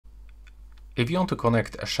If you want to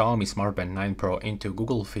connect a Xiaomi Smart Band 9 Pro into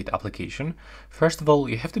Google Fit application, first of all,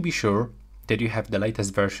 you have to be sure that you have the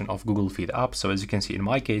latest version of Google Fit app. So as you can see in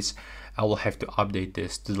my case, I will have to update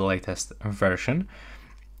this to the latest version.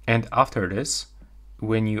 And after this,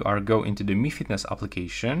 when you go into the Mi Fitness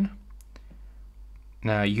application,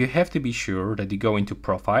 now you have to be sure that you go into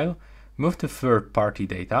Profile, move to Third-Party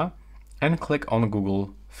Data, and click on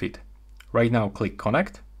Google Fit. Right now, click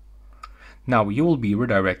Connect. Now you will be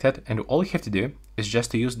redirected, and all you have to do is just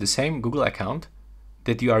to use the same Google account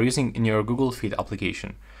that you are using in your Google Fit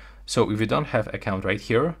application. So if you don't have account right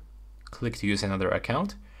here, click to use another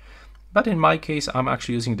account. But in my case, I'm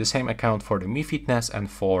actually using the same account for the Mi Fitness and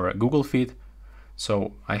for Google Fit.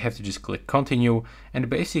 So I have to just click Continue and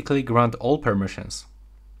basically grant all permissions.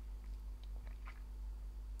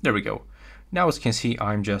 There we go. Now as you can see,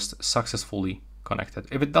 I'm just successfully connected.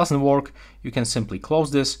 If it doesn't work, you can simply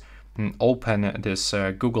close this and open this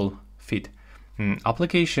Google Fit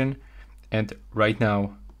application. And right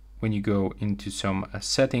now, when you go into some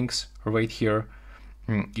settings right here,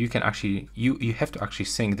 you can actually, you have to actually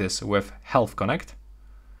sync this with Health Connect.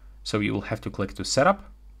 So you will have to click to setup.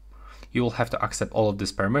 You will have to accept all of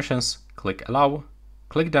these permissions, click allow,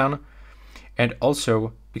 click done. And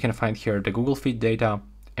also you can find here the Google Fit data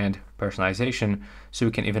and personalization, so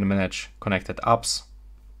you can even manage connected apps.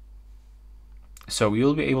 So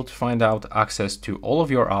you'll be able to find out access to all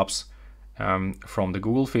of your apps from the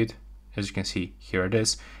Google Fit. As you can see, here it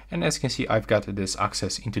is. And as you can see, I've got this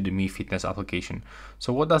access into the Mi Fitness application.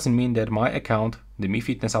 So what does it mean that my account, the Mi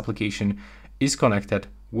Fitness application, is connected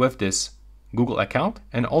with this Google account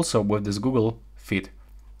and also with this Google Fit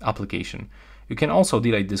application. You can also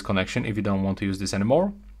delete this connection if you don't want to use this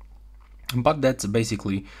anymore. But that's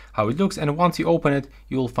basically how it looks. And once you open it,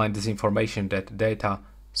 you will find this information that data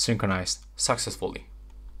synchronized successfully.